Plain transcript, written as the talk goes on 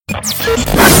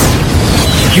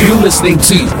You're listening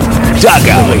to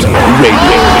Dugout Radio.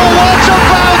 Oh, what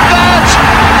about that?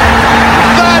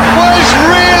 That was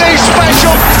really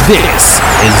special. This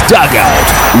is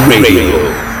Dugout Radio.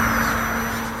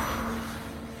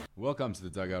 Welcome to the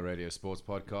Dugout Radio Sports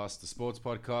Podcast, the sports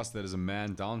podcast that is a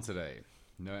man down today.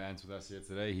 No Ant with us here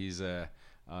today. He's out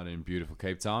in beautiful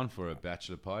Cape Town for a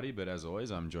bachelor party, but as always,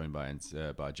 I'm joined by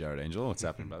Jared Angel. What's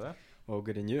happening, brother? All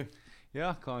good, and you?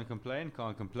 Yeah, can't complain.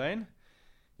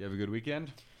 You have a good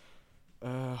weekend?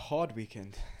 Hard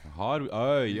weekend.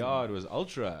 Yeah, it was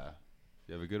ultra.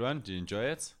 You have a good one? Did you enjoy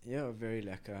it? Yeah, very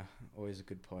lekker. Always a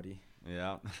good party.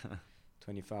 Yeah.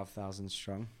 25,000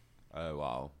 strong. Oh,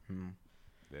 wow.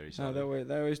 Very No, solid.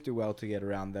 they always do well to get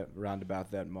round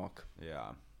about that mark.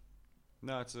 Yeah.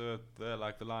 No, it's the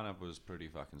lineup was pretty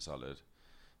fucking solid.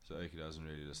 So Oki doesn't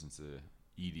really listen to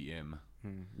EDM.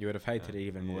 You would have hated it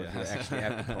even more if you were actually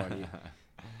at the party.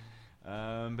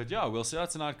 But yeah, we'll see how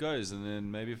tonight goes, and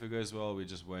then maybe if it goes well, we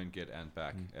just won't get Ant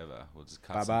back ever. We'll just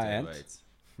cut Bye-bye, some dead Ant. weight.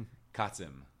 Cut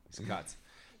him. He's cut.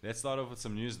 Let's start off with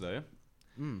some news though.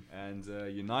 And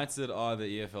United are the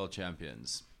EFL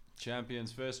champions.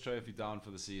 First trophy down for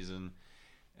the season.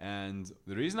 And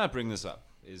the reason I bring this up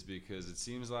is because it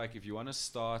seems like if you want to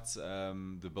start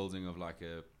the building of like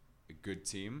a good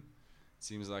team, it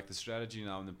seems like the strategy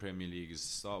now in the Premier League is to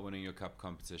start winning your cup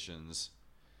competitions.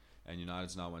 And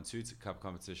United's now won 2 cup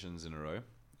competitions in a row.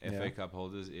 FA Cup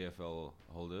holders, EFL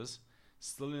holders,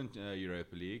 still in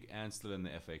Europa League and still in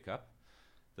the FA Cup.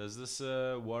 Does this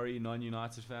worry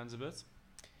non-United fans a bit?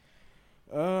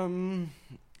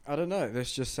 I don't know.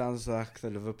 This just sounds like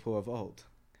the Liverpool of old.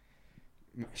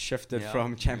 Shifted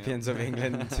from champions of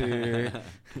England to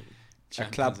a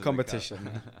club competition.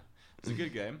 It's a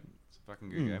good game. It's a fucking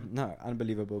good game. No,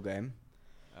 unbelievable game.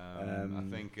 I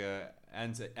think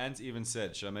Ant even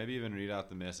said, should I maybe even read out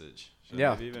the message?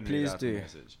 Please do.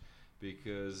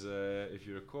 Because if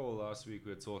you recall, last week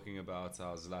we were talking about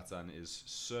how Zlatan is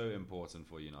so important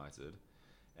for United.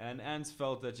 And Ant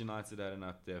felt that United had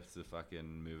enough depth to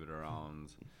fucking move it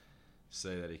around,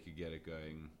 say that he could get it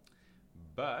going.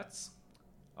 But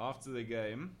after the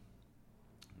game,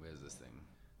 where's this thing?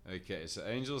 Okay, so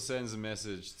Angel sends a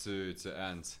message to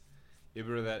Ant.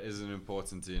 Ibra, that isn't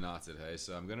important to United, hey?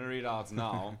 So I'm going to read out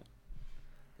now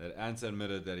that Ant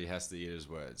admitted that he has to eat his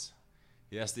words.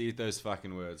 He has to eat those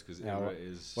fucking words because Ibra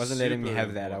is wasn't letting me have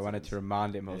super that. I important. wanted to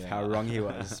remind him of how wrong he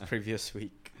was previous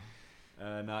week.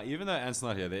 Now, even though Ant's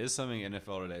not here, there is something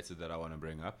NFL related that I want to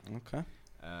bring up. Okay.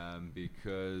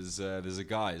 Because there's a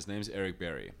guy, his name's Eric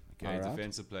Berry. Okay, All right.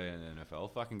 defensive player in the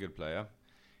NFL, fucking good player.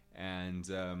 And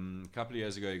a couple of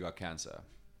years ago, he got cancer.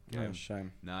 Okay. Oh,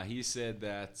 shame. Now, he said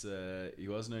that he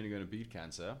wasn't only going to beat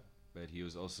cancer, but he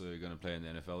was also going to play in the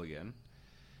NFL again.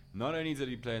 Not only did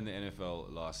he play in the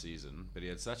NFL last season, but he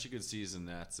had such a good season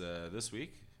that this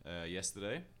week,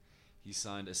 yesterday, he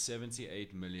signed a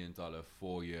 $78 million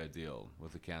 4-year deal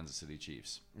with the Kansas City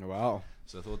Chiefs. Wow.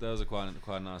 So I thought that was a quite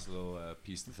a nice little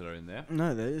piece to throw in there.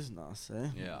 No, that is nice, eh?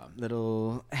 Yeah.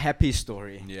 Little happy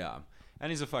story. Yeah. And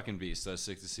he's a fucking beast, so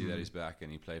sick to see that he's back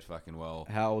and he played fucking well.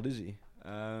 How old is he?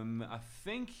 I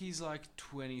think he's like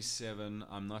 27.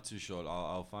 I'm not too sure.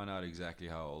 I'll find out exactly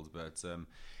how old. But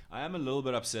I am a little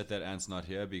bit upset that Ant's not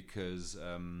here because,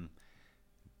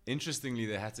 interestingly,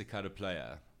 they had to cut a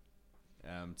player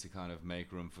to kind of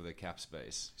make room for the cap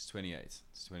space. He's 28.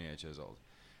 He's 28 years old.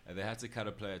 They had to cut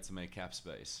a player to make cap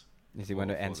space. Is he one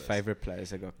of Ant's favourite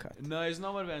players that got cut? No, he's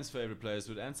not one of Ant's favourite players,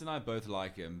 but Ant and I both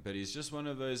like him. But he's just one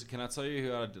of those... Can I tell you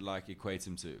who I'd like equate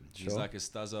him to? He's Sure. like a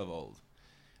Stazza of old.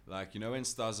 Like, you know when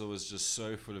Stazza was just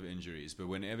so full of injuries, but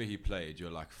whenever he played, you're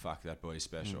like, fuck, that boy's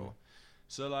special.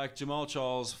 So, like, Jamal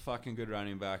Charles, fucking good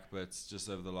running back, but just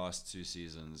over the last 2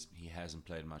 seasons, he hasn't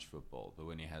played much football. But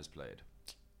when he has played,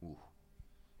 ooh,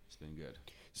 it's been good.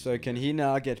 So can he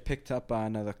now get picked up by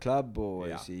another club, or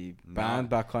is he bound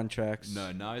by contracts?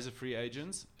 No, now he's a free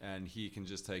agent, and he can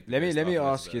just take... Let me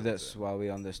ask you this while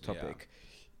we're on this topic.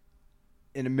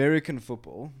 In American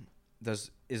football,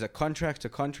 is a contract,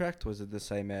 or is it the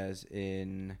same as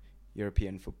in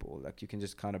European football? Like, you can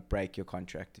just kind of break your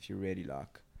contract if you really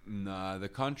like. No, the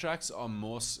contracts are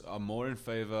more in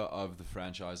favor of the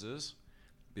franchises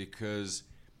because...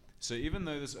 So even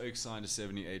though this Oak signed a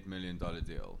 $78 million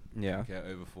deal,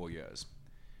 over 4 years,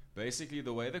 basically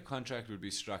the way the contract would be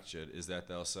structured is that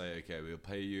they'll say, okay, we'll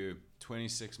pay you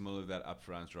 26 mil of that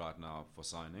upfront right now for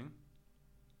signing,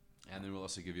 and then we'll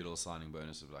also give you a little signing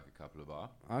bonus of like a couple of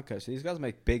bar. Okay, so these guys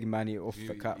make big money off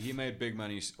the cuff. He made big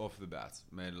money off the bat,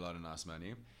 made a lot of nice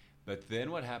money, but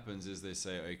then what happens is they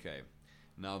say, okay,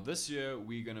 now this year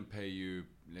we're going to pay you,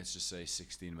 let's just say,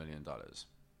 $16 million.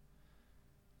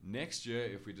 Next year,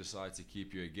 if we decide to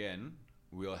keep you again,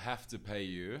 we'll have to pay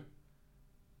you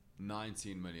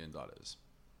 $19 million.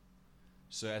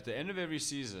 So at the end of every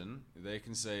season, they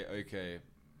can say, okay,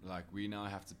 like we now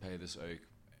have to pay this oak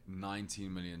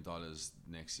 $19 million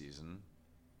next season.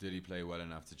 Did he play well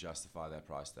enough to justify that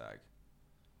price tag?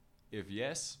 If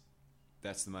yes,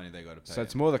 that's the money they got to pay. So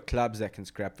it's more the clubs that can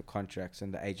scrap the contracts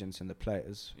and the agents and the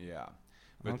players. Yeah.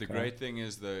 But the great thing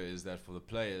is, though, is that for the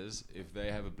players, if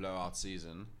they have a blowout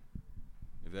season,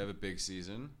 if they have a big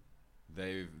season,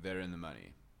 they're in the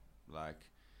money. Like,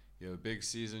 you have a big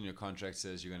season, your contract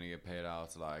says you're going to get paid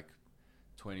out like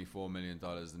 $24 million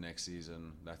the next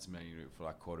season. That's mainly for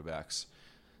like quarterbacks.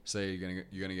 Say you're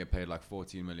gonna get paid like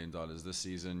 $14 million this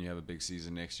season. You have a big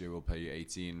season next year, we'll pay you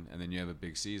 18, and then you have a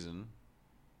big season.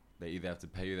 They either have to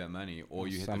pay you that money, or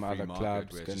you hit the free market where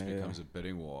it just becomes a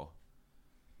bidding war.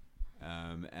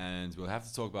 And we'll have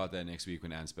to talk about that next week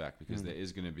when Ant's back, because there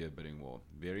is going to be a bidding war.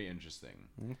 Very interesting.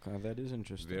 Okay, that is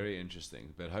interesting. Very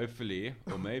interesting. But hopefully,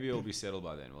 or maybe it'll be settled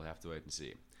by then. We'll have to wait and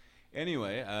see.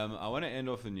 Anyway, I want to end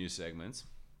off the news segment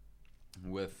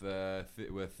with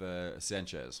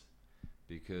Sanchez,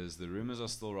 because the rumors are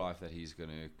still rife that he's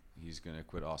gonna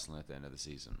quit Arsenal at the end of the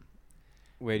season.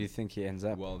 Where do you think he ends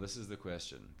up? Well, this is the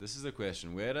question.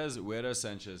 Where does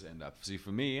Sanchez end up? See,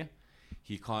 for me,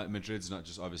 he can't. Madrid's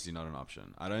obviously not an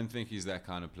option. I don't think he's that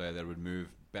kind of player that would move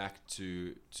back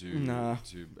to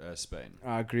Spain.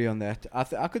 I agree on that.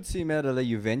 I could see him at a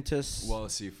Juventus. Well,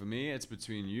 see, for me, it's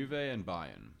between Juve and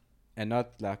Bayern. And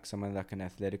not like someone like an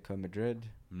Atletico Madrid.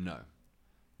 No,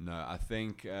 I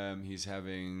think he's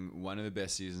having one of the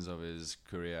best seasons of his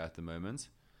career at the moment.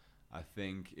 I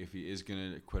think if he is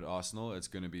going to quit Arsenal, it's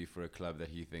going to be for a club that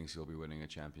he thinks he'll be winning a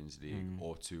Champions League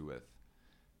or two with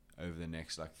over the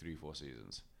next like 3-4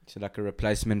 seasons. So like a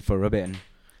replacement for Ruben.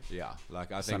 Yeah,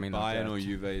 like I think Bayern or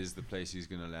Juve is the place he's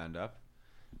going to land up.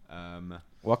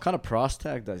 What kind of price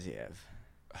tag does he have?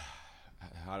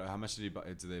 How much do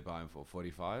they buy him for?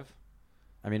 45?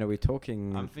 I mean, are we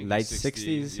talking late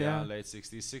 60s? Yeah, late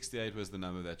 60s. 68 was the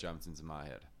number that jumped into my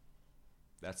head.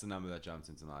 That's the number that jumped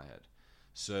into my head.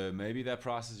 So maybe that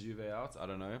prices Juve out. I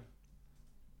don't know.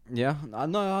 Yeah, I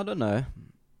don't know.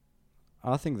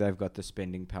 I think they've got the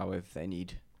spending power if they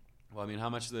need. Well, I mean, how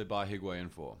much do they buy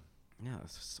Higuain for? Yeah,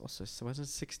 it's also, so was it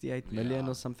 68 million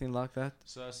or something like that?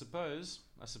 So I suppose,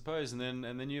 and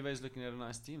then Juve's looking at a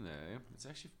nice team there. Let's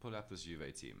actually pull up this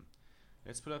Juve team.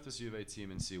 Let's put up this Juve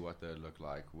team and see what they look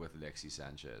like with Alexis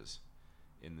Sanchez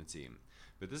in the team.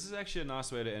 But this is actually a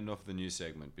nice way to end off the news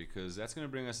segment, because that's going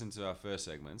to bring us into our first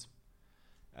segment.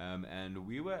 And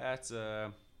we were at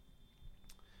a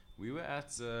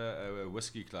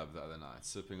whiskey club the other night,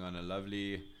 sipping on a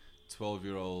lovely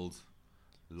 12-year-old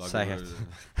Lager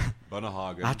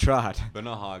Bonnehagen. I tried.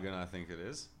 Bonnehagen, I think it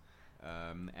is.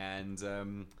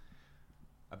 And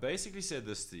I basically said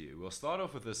this to you. We'll start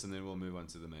off with this and then we'll move on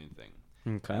to the main thing.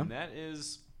 Okay. And that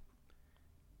is,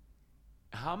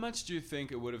 how much do you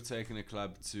think it would have taken a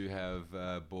club to have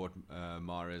bought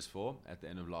Mahrez for at the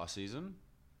end of last season?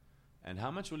 And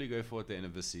how much will he go for at the end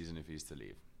of this season if he's to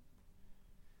leave?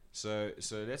 So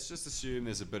let's just assume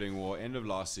there's a bidding war. End of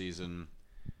last season,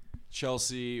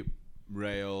 Chelsea,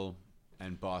 Real,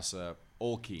 and Barca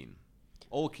all keen.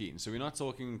 All keen. So we're not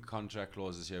talking contract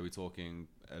clauses here. We're talking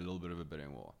a little bit of a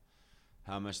bidding war.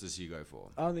 How much does he go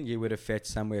for? I think he would have fetched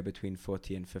somewhere between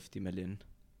 40 and 50 million.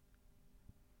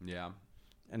 Yeah.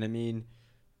 And I mean,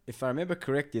 if I remember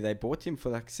correctly, they bought him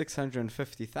for like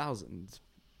 650,000.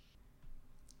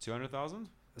 200,000?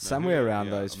 Somewhere around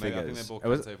those figures. I think they bought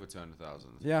Conte for 200,000.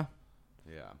 Yeah.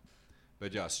 Yeah.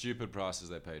 But yeah, stupid prices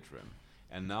they paid for him.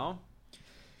 And now?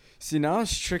 See, now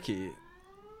it's tricky.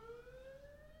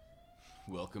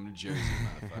 Welcome to Jersey,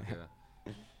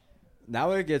 motherfucker. Now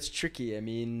it gets tricky. I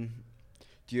mean,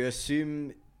 do you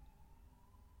assume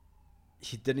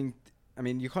he didn't... I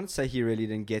mean, you can't say he really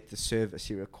didn't get the service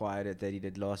he required that he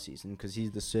did last season, because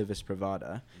he's the service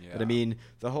provider. Yeah. But I mean,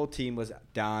 the whole team was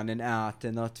down and out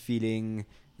and not feeling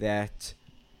that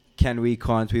can't we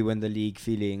win the league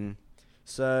feeling.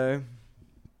 So,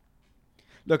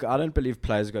 look, I don't believe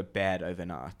players go bad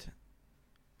overnight.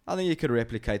 I think you could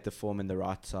replicate the form in the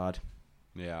right side.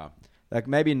 Yeah. Like,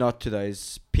 maybe not to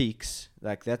those peaks.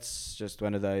 Like, that's just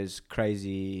one of those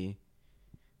crazy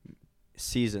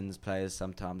seasons players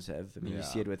sometimes have. I mean, you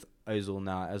see it with Ozil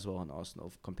now as well in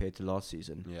Arsenal compared to last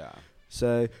season. Yeah.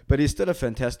 So, but he's still a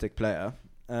fantastic player.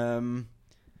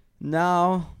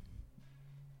 Now,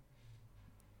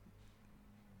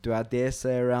 do I dare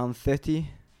say around 30?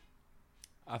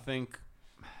 I think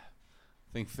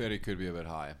 30 could be a bit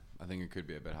high. I think it could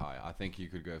be a bit high. I think you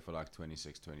could go for like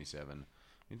 26, 27.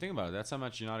 You think about it, that's how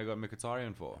much United got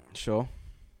Mkhitaryan for. Sure.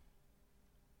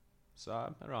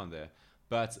 So, around there.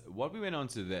 But what we went on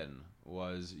to then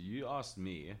was you asked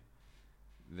me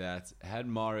that had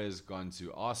Mahrez gone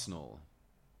to Arsenal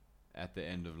at the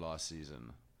end of last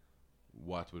season,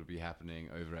 what would be happening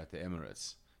over at the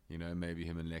Emirates? You know, maybe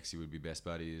him and Lexi would be best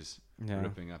buddies,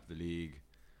 ripping up the league,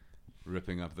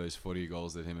 ripping up those 40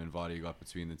 goals that him and Vardy got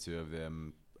between the two of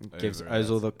them. Gives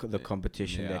Ozil the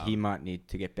competition that he might need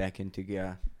to get back into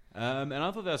gear. And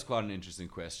I thought that was quite an interesting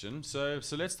question. So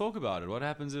let's talk about it. What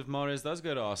happens if Mahrez does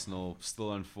go to Arsenal, still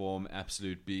on form,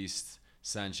 absolute beast,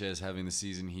 Sanchez having the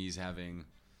season he's having?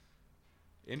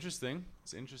 Interesting.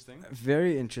 It's interesting.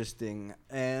 Very interesting.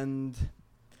 And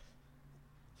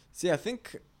see, I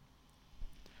think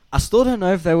I still don't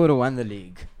know if they would have won the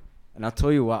league. And I'll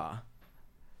tell you why.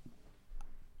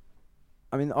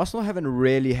 I mean, Arsenal haven't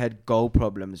really had goal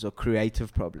problems or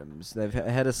creative problems. They've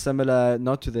had a similar,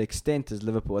 not to the extent as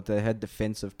Liverpool, but they had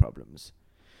defensive problems.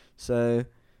 So,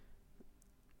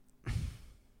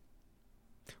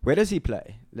 where does he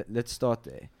play? Let's start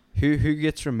there. Who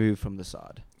gets removed from the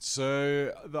side?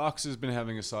 So the Ox has been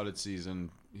having a solid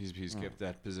season. He's kept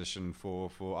that position for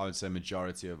I would say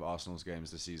majority of Arsenal's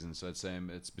games this season. So I'd say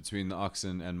it's between the Ox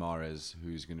and Mahrez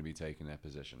who's going to be taking that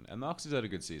position. And the Ox has had a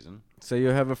good season. So you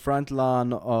have a front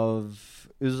line of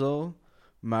Ozil,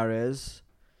 Mahrez,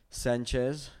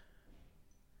 Sanchez,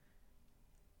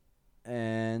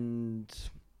 and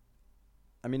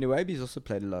I mean Iwobi's also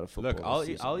played a lot of football.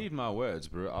 Look, I'll eat my words,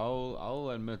 bro.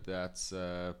 I'll admit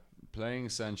that playing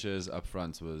Sanchez up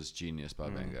front was genius by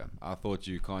Wenger. I thought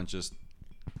you can't just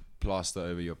plaster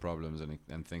over your problems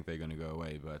and think they're going to go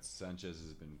away, but Sanchez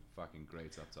has been fucking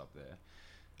great up top there.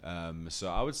 So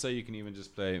I would say you can even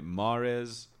just play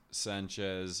Mahrez,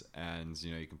 Sanchez, and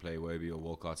you can play Iwobi or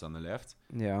Walcott on the left.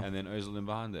 Yeah. And then Ozil in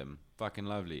behind them. Fucking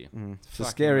lovely. It's a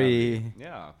scary. Lovely.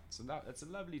 Yeah. It's a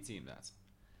lovely team,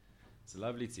 It's a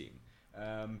lovely team.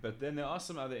 But then there are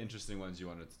some other interesting ones you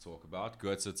wanted to talk about.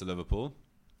 Goetze to Liverpool.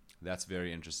 That's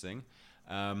very interesting.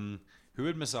 Who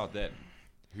would miss out then?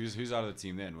 Who's out of the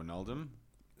team then? Wijnaldum?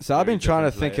 So I've been trying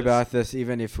to think about this,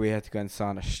 even if we had to go and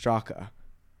sign a striker.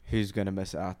 Who's going to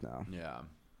miss out now? Yeah.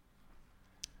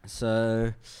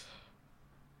 So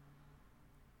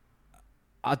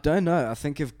I don't know. I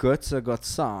think if Goetze got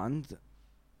signed,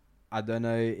 I don't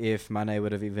know if Mane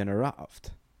would have even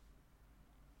arrived.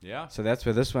 Yeah. So that's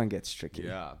where this one gets tricky.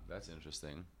 Yeah, that's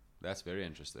interesting. That's very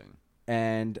interesting.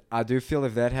 And I do feel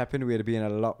if that happened, we'd be in a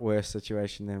lot worse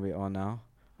situation than we are now.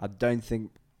 I don't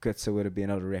think Goetze would have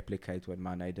been able to replicate what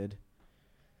Mane did.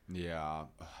 Yeah,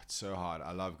 it's so hard.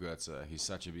 I love Goetze. He's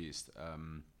such a beast.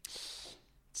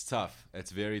 It's tough.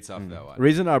 It's very tough, that one. The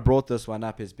reason I brought this one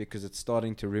up is because it's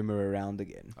starting to rumor around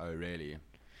again. Oh, really?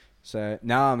 So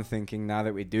now I'm thinking, now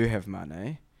that we do have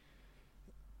Mane,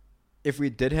 if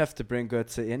we did have to bring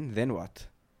Goetze in, then what?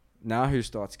 Now who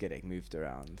starts getting moved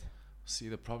around? See,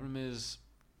 the problem is,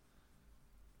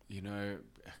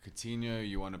 Coutinho,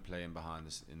 you want to play him behind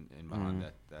behind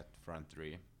that front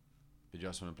three. But you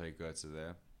just want to play Goetze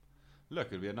there. Look,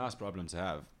 it'd be a nice problem to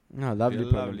have. No, lovely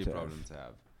problem to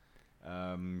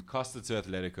have. Costa to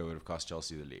Atletico would have cost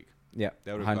Chelsea the league. Yeah,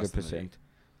 that would have 100%.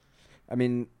 I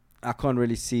mean, I can't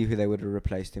really see who they would have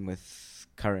replaced him with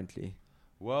currently.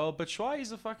 Well, but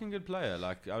Schwei's a fucking good player.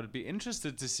 Like, I would be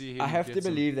interested to see him. I have to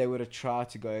believe they would have tried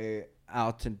to go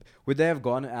out and... Would they have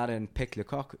gone out and picked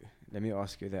Lukaku? Let me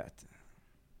ask you that.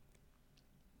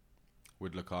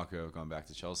 Would Lukaku have gone back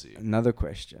to Chelsea? Another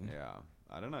question. Yeah,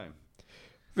 I don't know.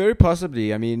 Very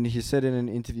possibly. I mean, he said in an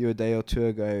interview a day or two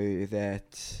ago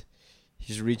that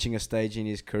he's reaching a stage in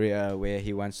his career where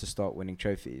he wants to start winning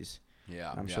trophies.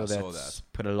 Yeah, I'm sure that's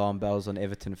put alarm bells on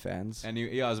Everton fans. And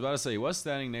I was about to say, he was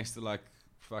standing next to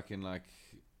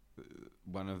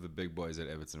one of the big boys at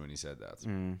Everton when he said that.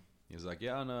 He was like,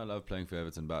 yeah, no, I love playing for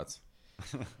Everton, but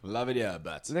love it, yeah,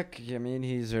 but. Look, I mean,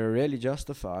 he's really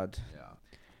justified. Yeah.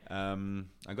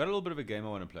 I got a little bit of a game I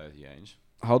want to play with you, Ange.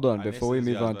 Hold on, before we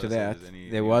move on to that,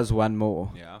 there was one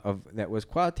more that was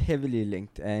quite heavily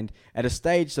linked, and at a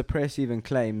stage the press even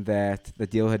claimed that the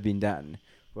deal had been done,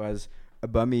 was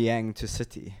Aubameyang to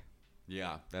City.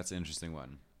 Yeah, that's an interesting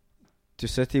one. To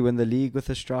City win the league with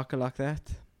a striker like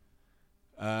that?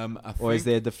 Or is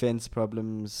there defense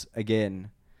problems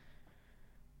again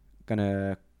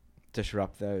gonna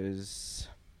disrupt those?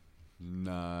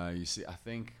 No, you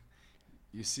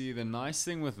see, the nice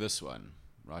thing with this one,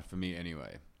 right, for me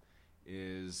anyway,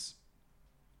 is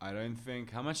I don't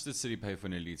think... How much did City pay for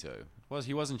Nolito?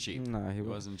 He wasn't cheap. No, he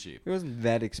wasn't cheap. He wasn't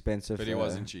that expensive. But he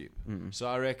wasn't cheap. So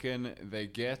I reckon they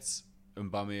get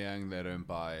Aubameyang, they don't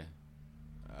buy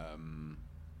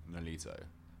Nolito,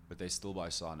 but they still buy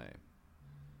Sane.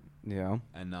 Yeah.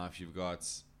 And now if you've got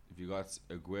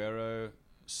Aguero,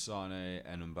 Sane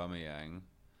and Aubameyang,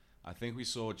 I think we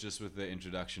saw just with the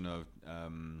introduction of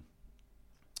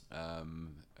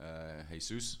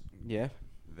Jesus Yeah.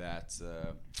 that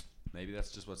maybe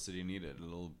that's just what City needed, a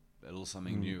little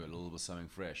something new, a little bit something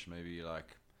fresh. Maybe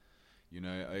like,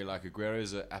 like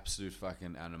Aguero's an absolute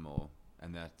fucking animal,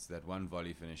 and that one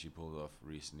volley finish he pulled off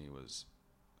recently was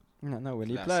No, when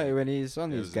classic. when he's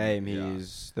on It his was game, yeah.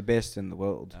 he's the best in the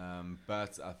world.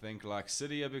 But I think like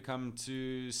City have become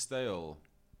too stale.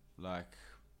 Like,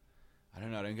 I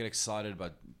don't know. I don't get excited by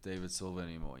David Silva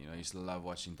anymore. I used to love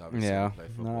watching David Yeah. Silva play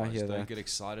football. No, I I just hear don't that. get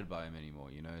excited by him anymore.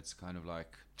 It's kind of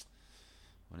like,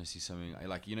 I want to see something.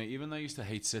 Even though I used to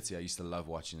hate City, I used to love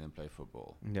watching them play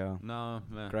football. Yeah. No,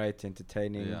 man. Great,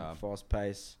 entertaining, Yeah. fast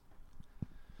pace.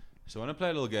 So I want to play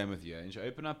a little game with you. And you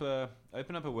open up a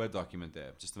Word document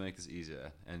there just to make this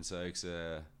easier, and so X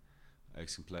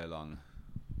can play along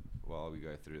while we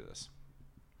go through this.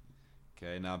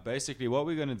 Okay. Now, basically, what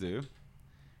we're going to do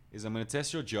is I'm going to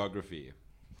test your geography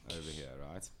over here,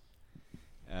 right?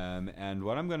 And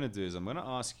what I'm going to do is I'm going to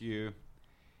ask you,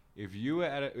 if you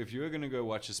were going to go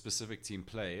watch a specific team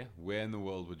play, where in the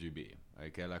world would you be?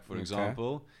 Okay, like for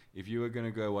example, if you were going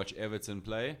to go watch Everton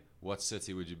play, what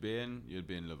city would you be in? You'd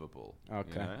be in Liverpool.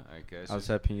 Okay. Okay. I was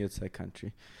hoping you'd say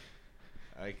country.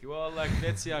 Okay. Well,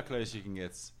 let's see how close you can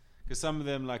get, because some of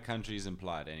them like countries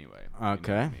implied anyway. You know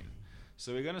Okay. what I mean?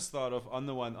 So we're going to start off on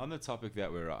the topic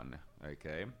that we're on.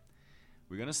 Okay.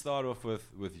 We're going to start off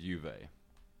with Juve.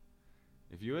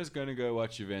 If you was going to go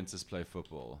watch Juventus play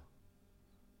football,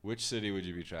 which city would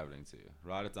you be traveling to?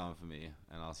 Write it down for me,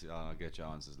 and I'll get your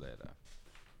answers later.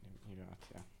 You're right,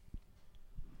 yeah.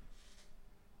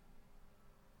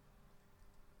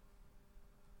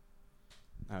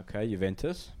 Okay,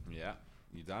 Juventus. Yeah,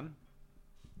 you done?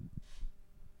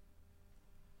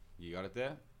 You got it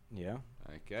there? Yeah.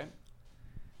 Okay.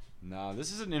 Now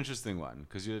this is an interesting one,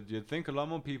 because you'd think a lot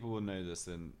more people would know this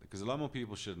because a lot more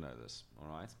people should know this. All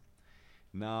right.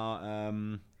 Now,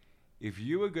 if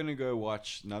you were going to go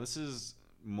watch, now this is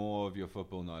more of your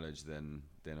football knowledge than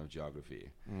of geography.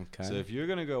 Okay. So if you're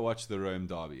going to go watch the Rome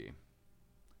derby,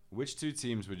 which two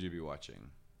teams would you be watching?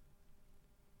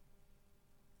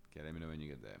 Okay, let me know when you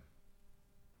get there.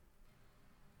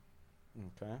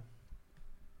 Okay.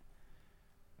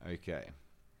 Okay.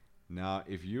 Now,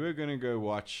 if you were going to go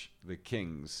watch the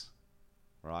Kings,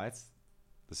 right?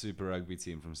 The Super Rugby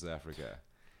team from South Africa.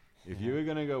 If you were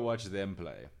going to go watch them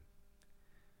play,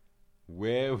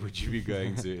 where would you be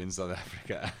going to in South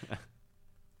Africa?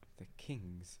 The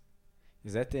Kings.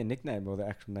 Is that their nickname or the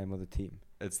actual name of the team?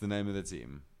 It's the name of the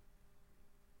team.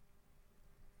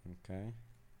 Okay.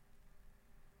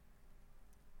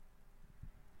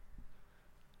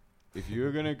 If you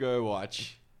were going to go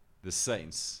watch the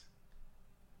Saints,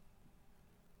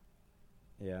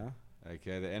 Yeah.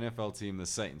 okay, the NFL team, the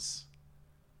Saints,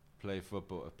 play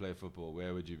football,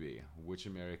 where would you be? Which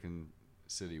American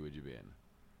city would you be in?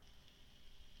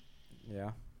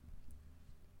 Yeah.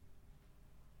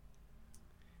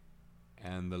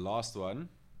 And the last one,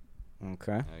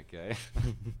 Okay. okay,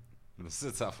 this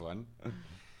is a tough one.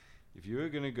 If you were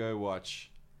going to go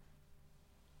watch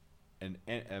an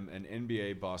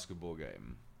NBA basketball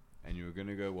game, and you were going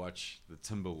to go watch the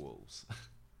Timberwolves,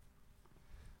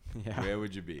 Yeah. where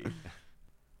would you be?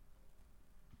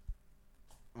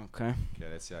 Okay. Okay,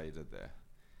 let's see how you did there.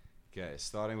 Okay,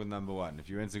 starting with number one. If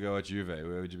you went to go watch Juve,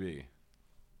 where would you be?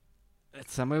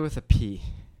 It's somewhere with a P.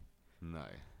 No,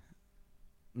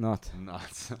 Not.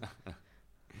 not.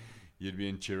 You'd be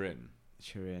in Turin.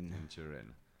 Turin. In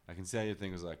Turin. I can see how you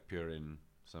think it was like Purin,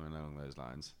 something along those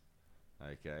lines.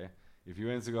 Okay. If you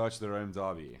went to go watch the Rome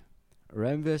derby,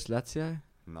 Rome vs Lazio?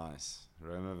 nice.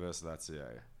 Roma versus Lazio.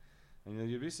 And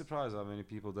you'd be surprised how many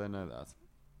people don't know that.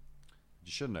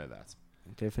 You should know that.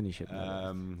 Definitely should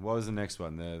know What was the next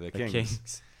one? The that. Kings.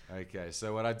 Kings. Okay,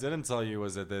 so what I didn't tell you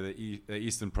was that they're the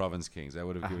Eastern Province Kings. I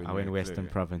would have given I you went a Western clue.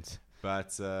 Province.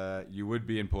 But you would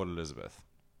be in Port Elizabeth.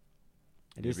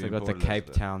 At You'd least be I in got the Port Cape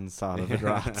Elizabeth. Town side of it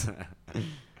right.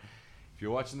 If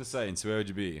you're watching the Saints, where would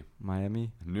you be?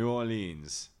 Miami? New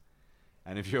Orleans.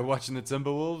 And if you're watching the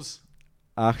Timberwolves,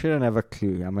 I actually don't have a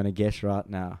clue. I'm going to guess right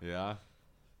now. yeah,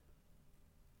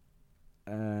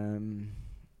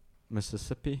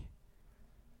 Mississippi?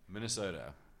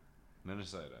 Minnesota.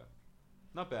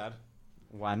 Not bad.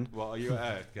 One. Well, you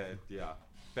okay? Yeah,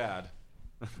 bad.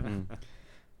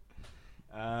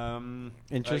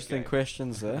 Interesting okay.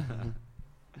 questions there.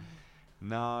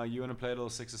 Now you want to play a little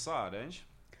six-a-side, ain't you?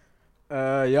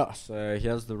 Yeah, so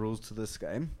here's the rules to this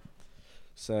game.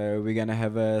 So we're going to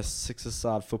have a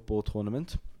six-a-side football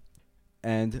tournament.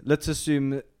 And let's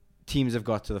assume teams have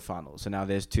got to the final. So now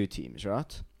there's two teams,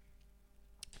 right?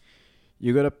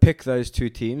 You got to pick those two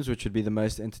teams, which would be the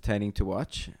most entertaining to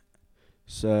watch.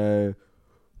 So,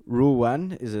 rule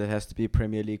 1 is it has to be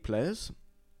Premier League players.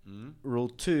 Rule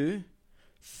 2,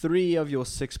 3 of your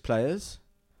 6 players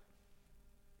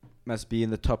must be in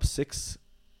the top 6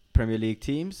 Premier League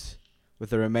teams,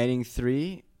 with the remaining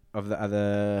 3 of the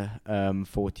other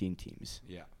 14 teams.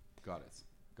 Yeah, got it.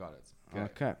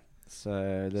 Okay.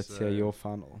 So let's hear your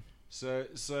final. So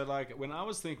like when I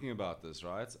was thinking about this,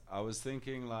 right? I was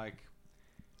thinking like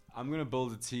I'm gonna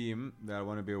build a team that I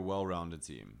want to be a well-rounded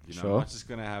team. You know, I'm not just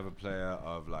gonna have a player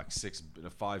of like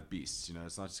 5 beasts. You know,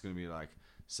 it's not just gonna be like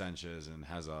Sanchez and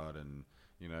Hazard, and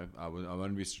you know, I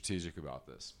want to be strategic about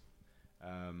this.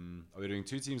 Are we doing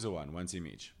 2 teams or one team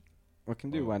each? We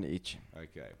can do one each.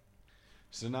 Okay.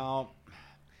 So now,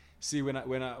 see, when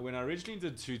I originally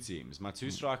did 2 teams, my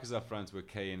 2 strikers up front were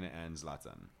Kane and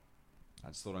Zlatan. I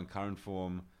just thought on current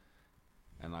form,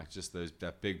 and like just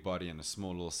that big body and a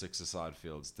small little 6-a-side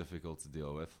field is difficult to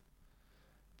deal with.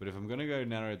 But if I'm gonna go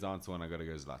narrow it down to one, I gotta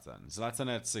go Zlatan. Zlatan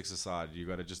at 6-a-side, you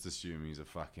gotta just assume he's a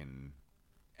fucking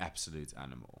absolute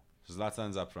animal. So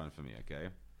Zlatan's up front for me, okay?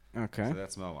 Okay. So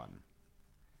that's my one.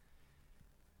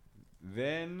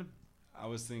 Then I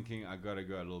was thinking I gotta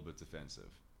go a little bit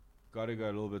defensive.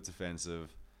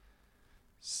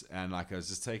 And like I was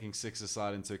just taking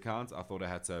 6-a-side into account, I thought I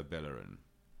had to have Bellerin.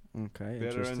 Okay,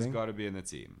 Bellerin's got to be in the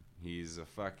team. He's a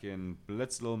fucking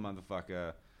blitz little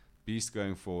motherfucker, beast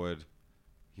going forward.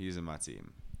 He's in my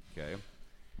team. Okay.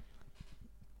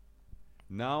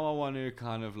 Now I want to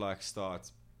kind of like start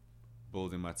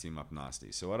building my team up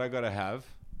nicely. So what I gotta have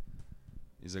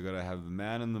is I gotta have the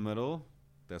man in the middle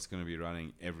that's gonna be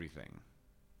running everything.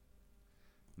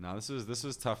 Now this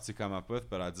was tough to come up with,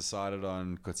 but I decided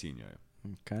on Coutinho.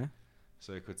 Okay.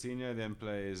 So Coutinho then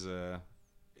plays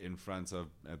in front of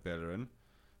Bellerin,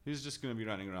 who's just going to be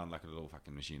running around like a little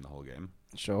fucking machine the whole game.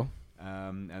 Sure.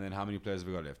 And then how many players have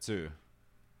we got left? 2.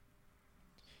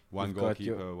 One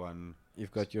goalkeeper, one...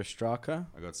 You've got your striker.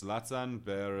 I got Zlatan,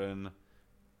 Bellerin,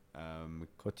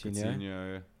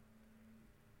 Coutinho.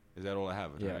 Is that all I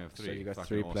have? I Yeah, have 3. so you got Fucking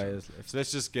 3 awesome. players left. So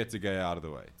let's just get De Gea out of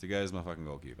the way. De Gea is my fucking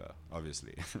goalkeeper,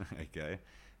 obviously. Okay.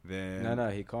 Then... No,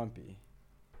 he can't be.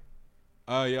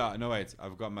 Oh, yeah. No, wait.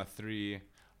 I've got my 3...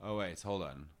 Oh, wait. Hold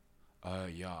on. Oh,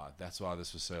 yeah. That's why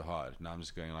this was so hard. Now I'm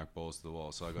just going like balls to the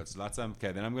wall. So I got Zlatan.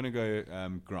 Okay, then I'm going to go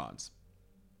Grant.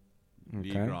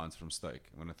 Lee Grant from Stoke.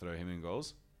 I'm going to throw him in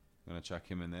goals. I'm going to chuck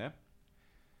him in there.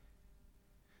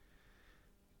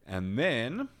 And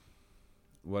then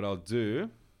what I'll do...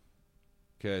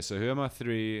 Okay, so who are my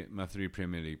three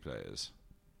Premier League players?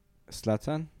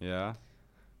 Zlatan. Yeah.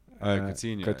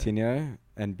 Coutinho. Coutinho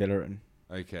and Bellerin.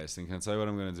 Okay, so then can I tell you what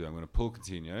I'm going to do? I'm going to pull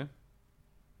Coutinho,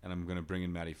 and I'm going to bring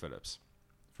in Matty Phillips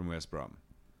from West Brom.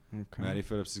 Okay. Matty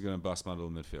Phillips is going to bust my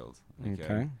little midfield.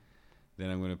 Okay.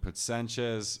 Then I'm going to put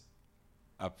Sanchez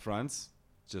up front,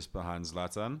 just behind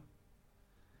Zlatan.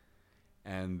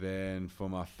 And then for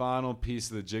my final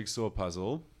piece of the jigsaw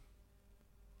puzzle,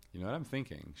 you know what I'm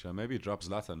thinking? Should I maybe drop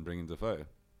Zlatan and bring in Defoe?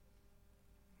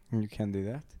 You can do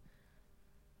that.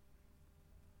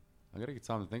 I got to get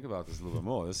time to think about this a little bit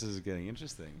more. This is getting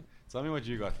interesting. Tell me what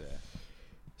you got there.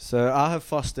 So I have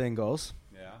Foster in goals.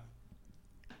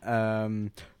 Yeah.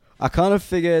 I kind of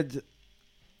figured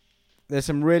there's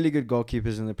some really good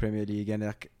goalkeepers in the Premier League, and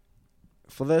like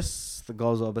for this, the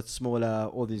goals are a bit smaller.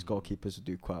 All these goalkeepers will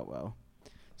do quite well.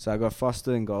 So I got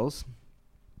Foster in goals.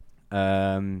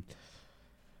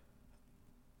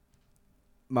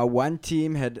 My one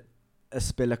team had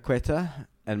Aspilicueta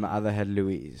and my other had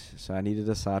Luiz. So I need to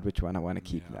decide which one I want to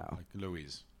keep now. Like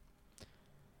Luiz.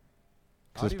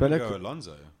 So I'd even go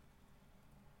Alonso.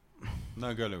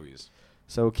 No, go Luiz.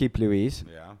 So we'll keep Luiz.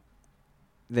 Yeah.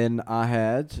 Then I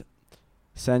had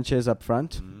Sanchez up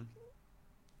front,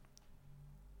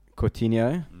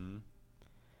 Coutinho,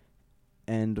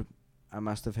 and I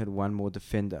must have had one more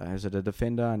defender. Is it a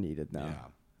defender I needed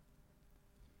now?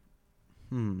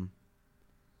 Yeah.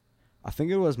 I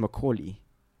think it was Macaulay.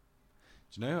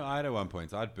 Do you know who I had at one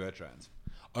point? I had Bertrand.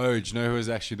 Oh, do you know who was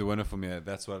actually the winner for me?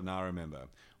 That's what now I remember.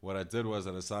 What I did was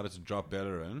I decided to drop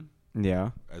Bellerin,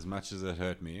 as much as it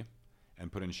hurt me,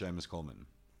 and put in Seamus Coleman.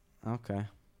 Okay.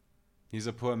 He's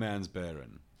a poor man's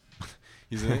Bellerin.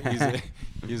 he's a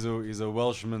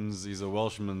Welshman's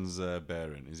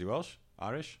Bellerin. Is he Welsh?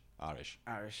 Irish.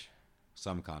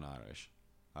 Some kind of Irish.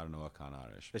 I don't know what kind of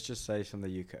Irish. Let's just say he's from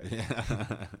the UK.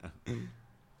 Yeah.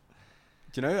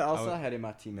 Do you know who else I had in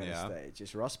my team at a stage?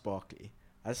 It's Ross Barkley.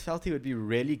 I just felt he would be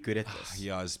really good at this.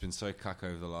 Yeah, it's been so cuck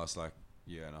over the last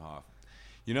year and a half.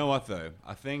 You know what though?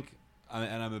 I think,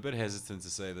 and I'm a bit hesitant to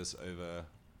say this over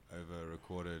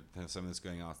recorded, something that's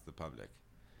going out to the public.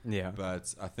 Yeah.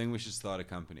 But I think we should start a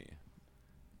company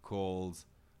called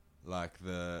like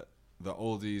the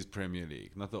Oldies Premier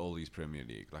League, not the Oldies Premier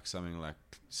League, like something like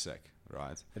sick,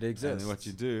 right? It exists. And then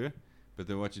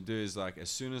what you do is like as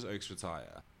soon as Oaks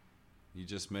retire, you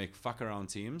just make fuck around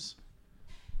teams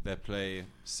that play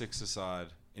 6-a-side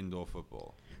indoor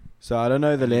football. So I don't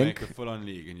know the And you link. make a full-on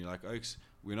league, and you're like, Oaks,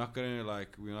 we're not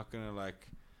gonna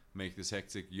make this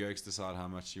hectic. You Oaks decide how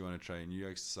much you want to train. You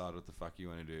Oaks decide what the fuck you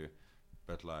want to do.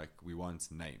 But like, we want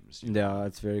names. You know? Yeah,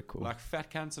 it's very cool. Like Fat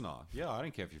Cantona. Yeah, I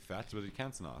don't care if you're fat, but you're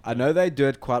Cantona. I know they do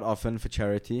it quite often for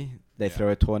charity. They Yeah. throw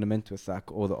a tournament with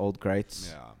like all the old greats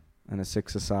Yeah. and a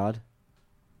 6-a-side.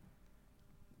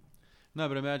 No,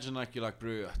 but imagine like you're like,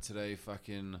 bro, today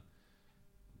fucking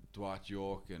Dwight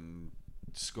York and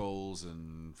Scholes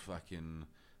and fucking,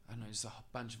 I don't know, just a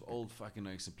bunch of old fucking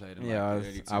Oaks that played in Yeah, like the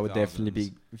early 2000s. I would definitely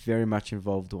be very much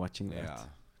involved watching that. Yeah,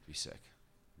 be sick.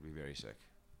 Be very sick.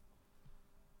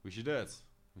 We should do it.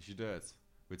 We should do it.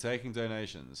 We're taking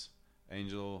donations.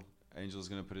 Angel's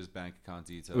gonna put his bank account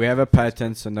details. We have a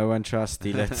patent, so no one tries to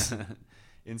steal it.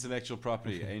 Intellectual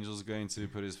property. Angel's going to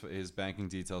put his banking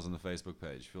details on the Facebook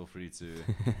page. Feel free to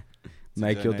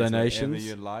Make your donate donations. whatever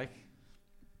you'd like,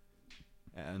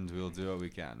 and we'll do what we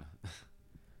can.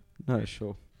 No,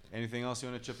 sure. Anything else you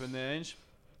want to chip in there, Ange?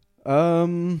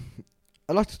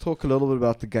 I'd like to talk a little bit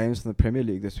about the games in the Premier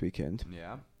League this weekend.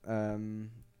 Yeah.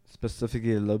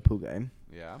 Specifically the Liverpool game.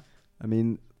 Yeah. I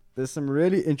mean, there's some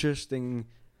really interesting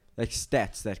like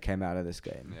stats that came out of this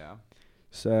game. Yeah.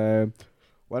 So,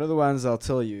 one of the ones I'll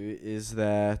tell you is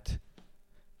that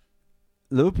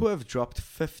Liverpool have dropped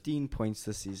 15 points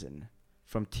this season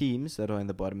from teams that are in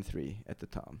the bottom 3 at the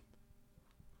time.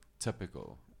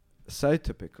 Typical. So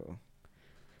typical.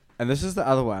 And this is the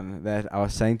other one that I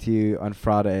was saying to you on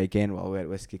Friday again while we were at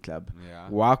Whiskey Club. Yeah.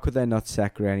 Why could they not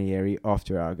sack Ranieri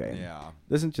after our game? Yeah.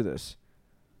 Listen to this.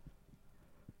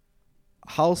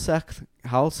 Hull sack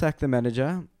the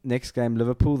manager. Next game,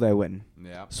 Liverpool, they win.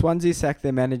 Yeah. Swansea sack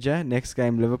their manager. Next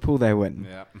game, Liverpool, they win.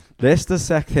 Yeah. Leicester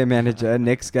sack their manager.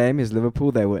 Next game is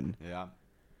Liverpool, they win. Yeah.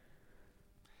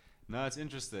 No, it's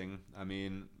interesting. I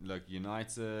mean, look,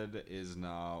 United is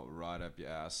now right up your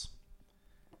ass.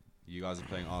 You guys are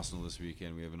playing Arsenal this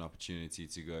weekend. We have an opportunity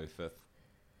to go 5th.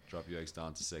 Drop your eggs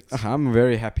down to 6th. I'm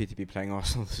very happy to be playing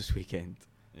Arsenal this weekend.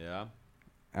 Yeah.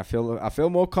 I feel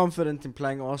more confident in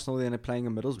playing Arsenal than playing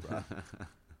in Middlesbrough.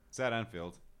 It's at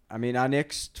Anfield. I mean, our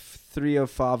next 3 or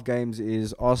 5 games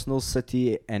is Arsenal,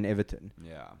 City, and Everton.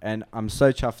 Yeah. And I'm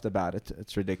so chuffed about it.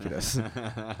 It's ridiculous.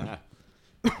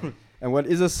 And what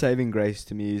is a saving grace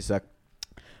to me is like,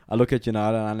 I look at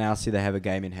United and I now see they have a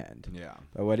game in hand. Yeah.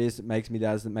 But what doesn't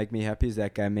make me happy is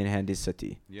that game in hand is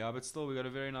City. Yeah, but still, we got a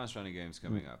very nice run of games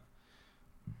coming up.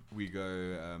 We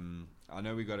go. I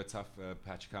know we got a tough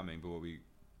patch coming, but we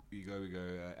go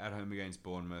at home against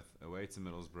Bournemouth, away to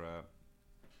Middlesbrough,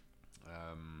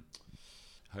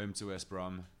 home to West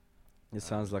Brom. It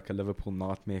sounds like a Liverpool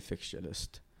nightmare fixture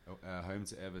list. Home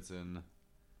to Everton.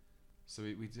 So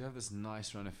we do have this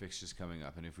nice run of fixtures coming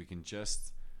up, and if we can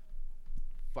just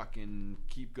fucking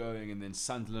keep going, and then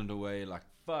Sunderland away, like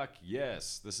fuck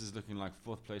yes, this is looking like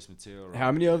 4th place material. Right?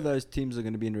 How many of those teams are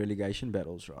going to be in relegation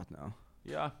battles right now?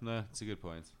 Yeah, no, it's a good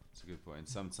point. It's a good point.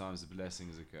 Sometimes a blessing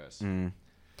is a curse. Mm.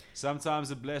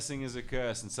 Sometimes a blessing is a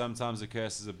curse, and sometimes a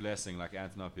curse is a blessing, like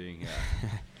Ant not being here.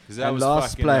 Because that And was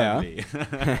last fucking player.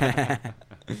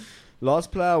 lovely.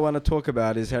 Last player I want to talk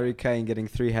about is Harry Kane getting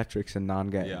 3 hat-tricks in 9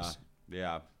 games.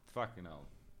 Yeah, fucking hell.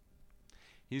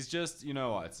 He's just, you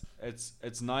know what?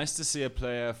 It's nice to see a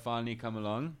player finally come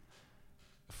along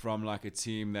from like a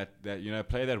team that you know, a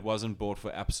player that wasn't bought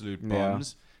for absolute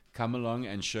bombs, come along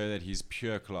and show that he's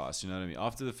pure class. You know what I mean?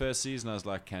 After the first season, I was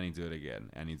like, can he do it again?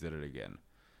 And he did it again.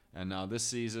 And now this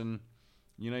season,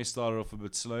 you know, he started off a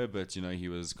bit slow, but you know, he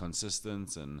was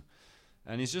consistent and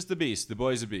he's just a beast. The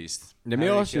boy's a beast. Let me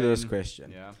Harry ask you this Kane,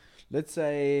 question. Yeah. Let's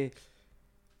say,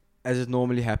 as it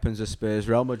normally happens with Spurs,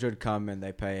 Real Madrid come and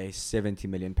they pay £70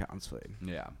 million for him.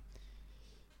 Yeah.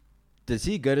 Does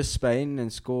he go to Spain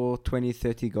and score 20,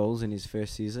 30 goals in his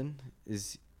first season?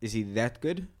 Is he that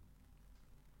good?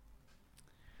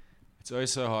 It's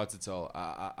always so hard to tell.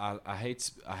 I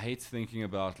hate thinking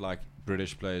about like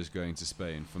British players going to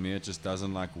Spain. For me, it just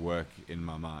doesn't like work in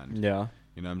my mind. Yeah.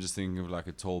 You know, I'm just thinking of like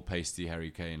a tall, pasty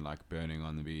Harry Kane like burning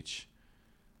on the beach.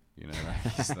 You know,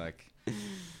 like he's like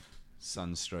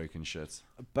sunstroke and shit.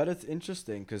 But it's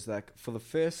interesting because like for the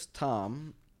first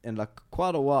time in like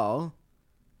quite a while,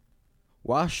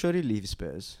 why should he leave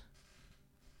Spurs?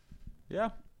 Yeah,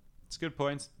 it's a good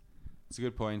point. It's a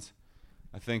good point.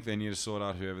 I think they need to sort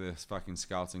out whoever this fucking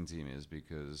scouting team is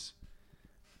because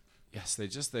Yes,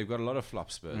 they've got a lot of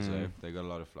flops, Spurs. They got a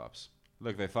lot of flops.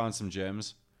 Look, they found some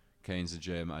gems. Kane's a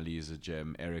gem, Ali's a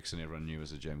gem, Ericsson everyone knew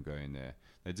was a gem going there.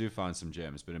 They do find some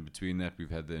gems, but in between that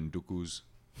we've had the Ndukus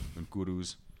and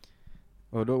Kurus.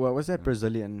 What was that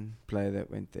Brazilian player that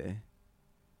went there?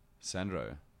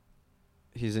 Sandro.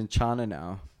 He's in China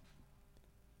now.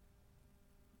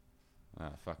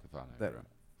 Fuck if I know,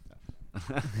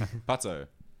 bro. Pato.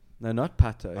 No, not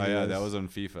Pato. Oh yeah, that was on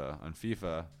FIFA. On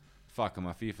FIFA, on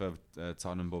my FIFA,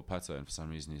 Tottenham bought Pato, and for some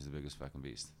reason he's the biggest fucking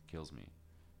beast. Kills me.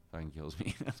 Fucking kills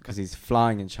me. Because he's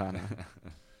flying in China.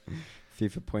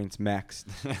 FIFA points maxed.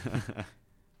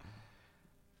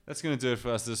 That's going to do it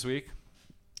for us this week.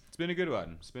 It's been a good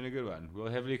one. We'll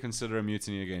heavily consider a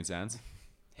mutiny against Ant.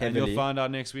 And you'll find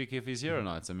out next week if he's here or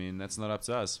not. I mean, that's not up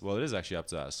to us. Well, it is actually up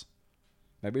to us.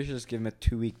 Maybe we should just give him a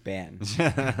 2-week ban.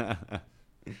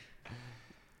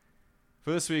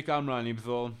 For this week, I'm Ryan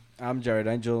Liebethal. I'm Jared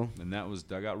Angel. And that was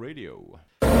Dugout Radio.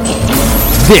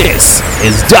 This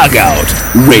is Dugout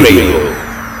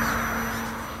Radio.